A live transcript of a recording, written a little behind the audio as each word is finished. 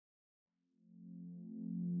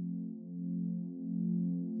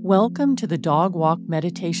Welcome to the Dog Walk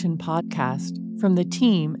Meditation Podcast from the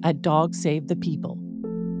team at Dog Save the People.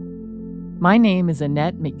 My name is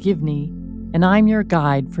Annette McGivney, and I'm your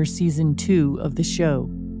guide for Season 2 of the show.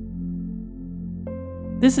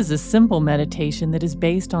 This is a simple meditation that is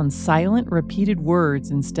based on silent, repeated words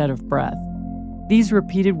instead of breath. These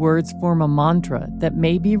repeated words form a mantra that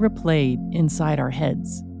may be replayed inside our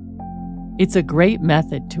heads. It's a great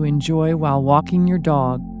method to enjoy while walking your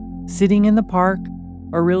dog, sitting in the park,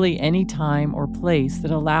 or really any time or place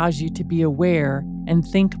that allows you to be aware and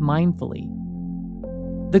think mindfully.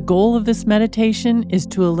 The goal of this meditation is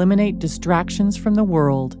to eliminate distractions from the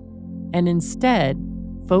world and instead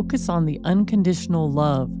focus on the unconditional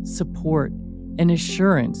love, support, and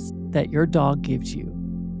assurance that your dog gives you.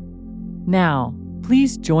 Now,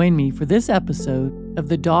 please join me for this episode of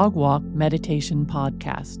the Dog Walk Meditation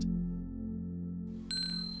Podcast.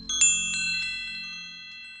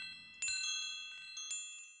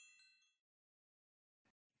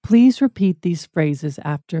 Please repeat these phrases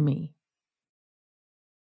after me.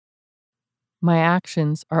 My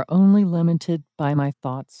actions are only limited by my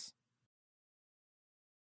thoughts.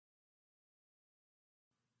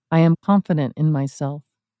 I am confident in myself.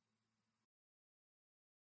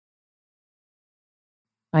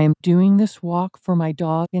 I am doing this walk for my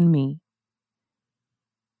dog and me.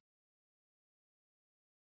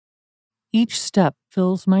 Each step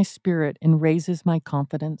fills my spirit and raises my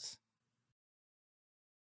confidence.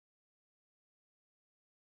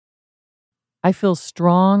 I feel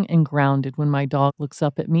strong and grounded when my dog looks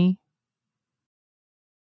up at me.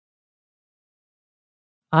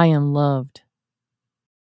 I am loved.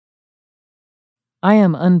 I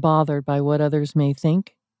am unbothered by what others may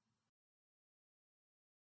think.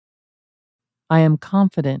 I am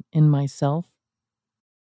confident in myself.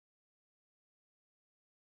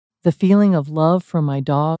 The feeling of love from my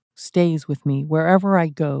dog stays with me wherever I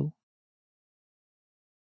go.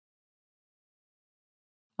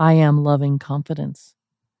 I am loving confidence.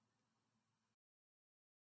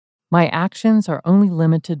 My actions are only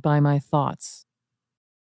limited by my thoughts.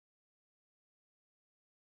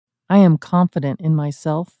 I am confident in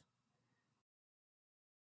myself.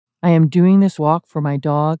 I am doing this walk for my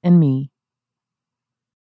dog and me.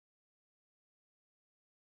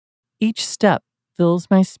 Each step fills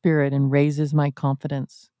my spirit and raises my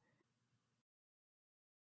confidence.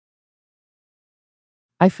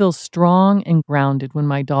 I feel strong and grounded when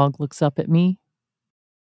my dog looks up at me.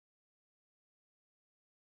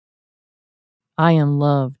 I am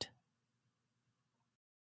loved.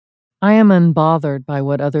 I am unbothered by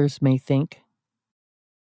what others may think.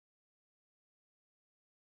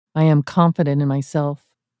 I am confident in myself.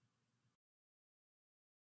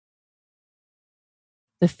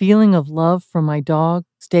 The feeling of love from my dog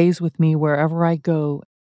stays with me wherever I go.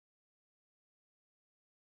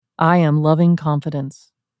 I am loving confidence.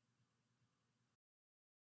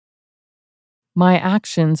 My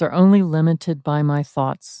actions are only limited by my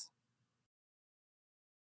thoughts.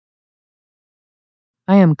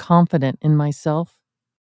 I am confident in myself.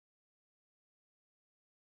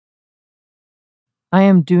 I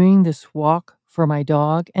am doing this walk for my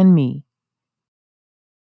dog and me.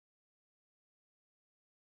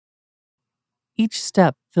 Each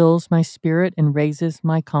step fills my spirit and raises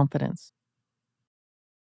my confidence.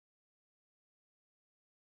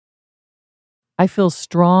 I feel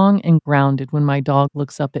strong and grounded when my dog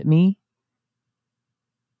looks up at me.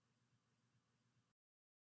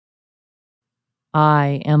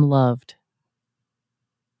 I am loved.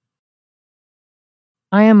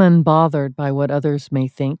 I am unbothered by what others may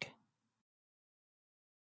think.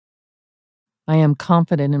 I am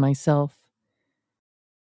confident in myself.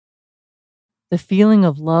 The feeling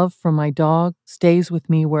of love from my dog stays with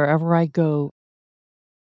me wherever I go.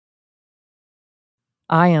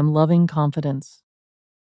 I am loving confidence.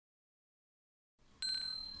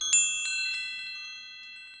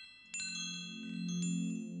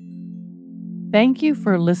 Thank you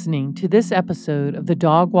for listening to this episode of the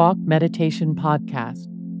Dog Walk Meditation Podcast,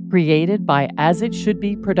 created by As It Should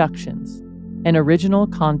Be Productions, an original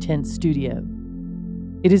content studio.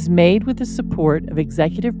 It is made with the support of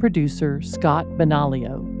executive producer Scott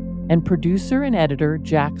Benaglio and producer and editor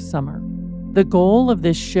Jack Summer. The goal of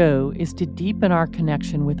this show is to deepen our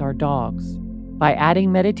connection with our dogs by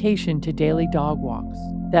adding meditation to daily dog walks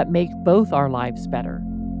that make both our lives better.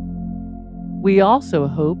 We also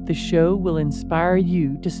hope the show will inspire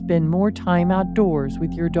you to spend more time outdoors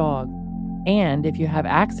with your dog, and if you have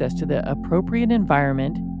access to the appropriate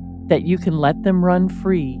environment, that you can let them run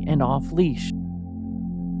free and off-leash.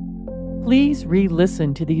 Please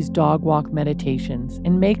re-listen to these dog walk meditations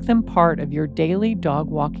and make them part of your daily dog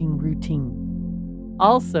walking routine.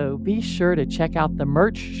 Also, be sure to check out the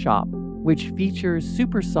merch shop, which features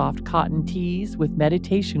super soft cotton tees with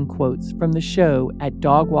meditation quotes from the show at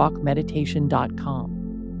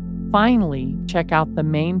dogwalkmeditation.com. Finally, check out the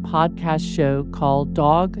main podcast show called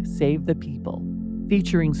Dog Save the People,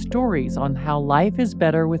 featuring stories on how life is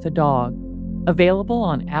better with a dog, available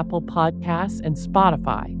on Apple Podcasts and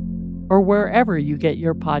Spotify, or wherever you get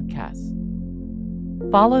your podcasts.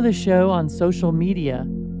 Follow the show on social media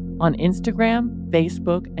on Instagram,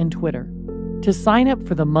 Facebook, and Twitter. To sign up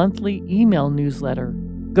for the monthly email newsletter,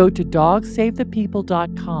 go to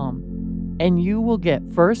dogsavethepeople.com and you will get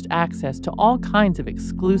first access to all kinds of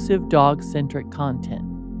exclusive dog-centric content,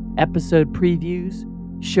 episode previews,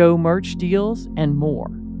 show merch deals, and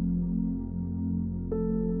more.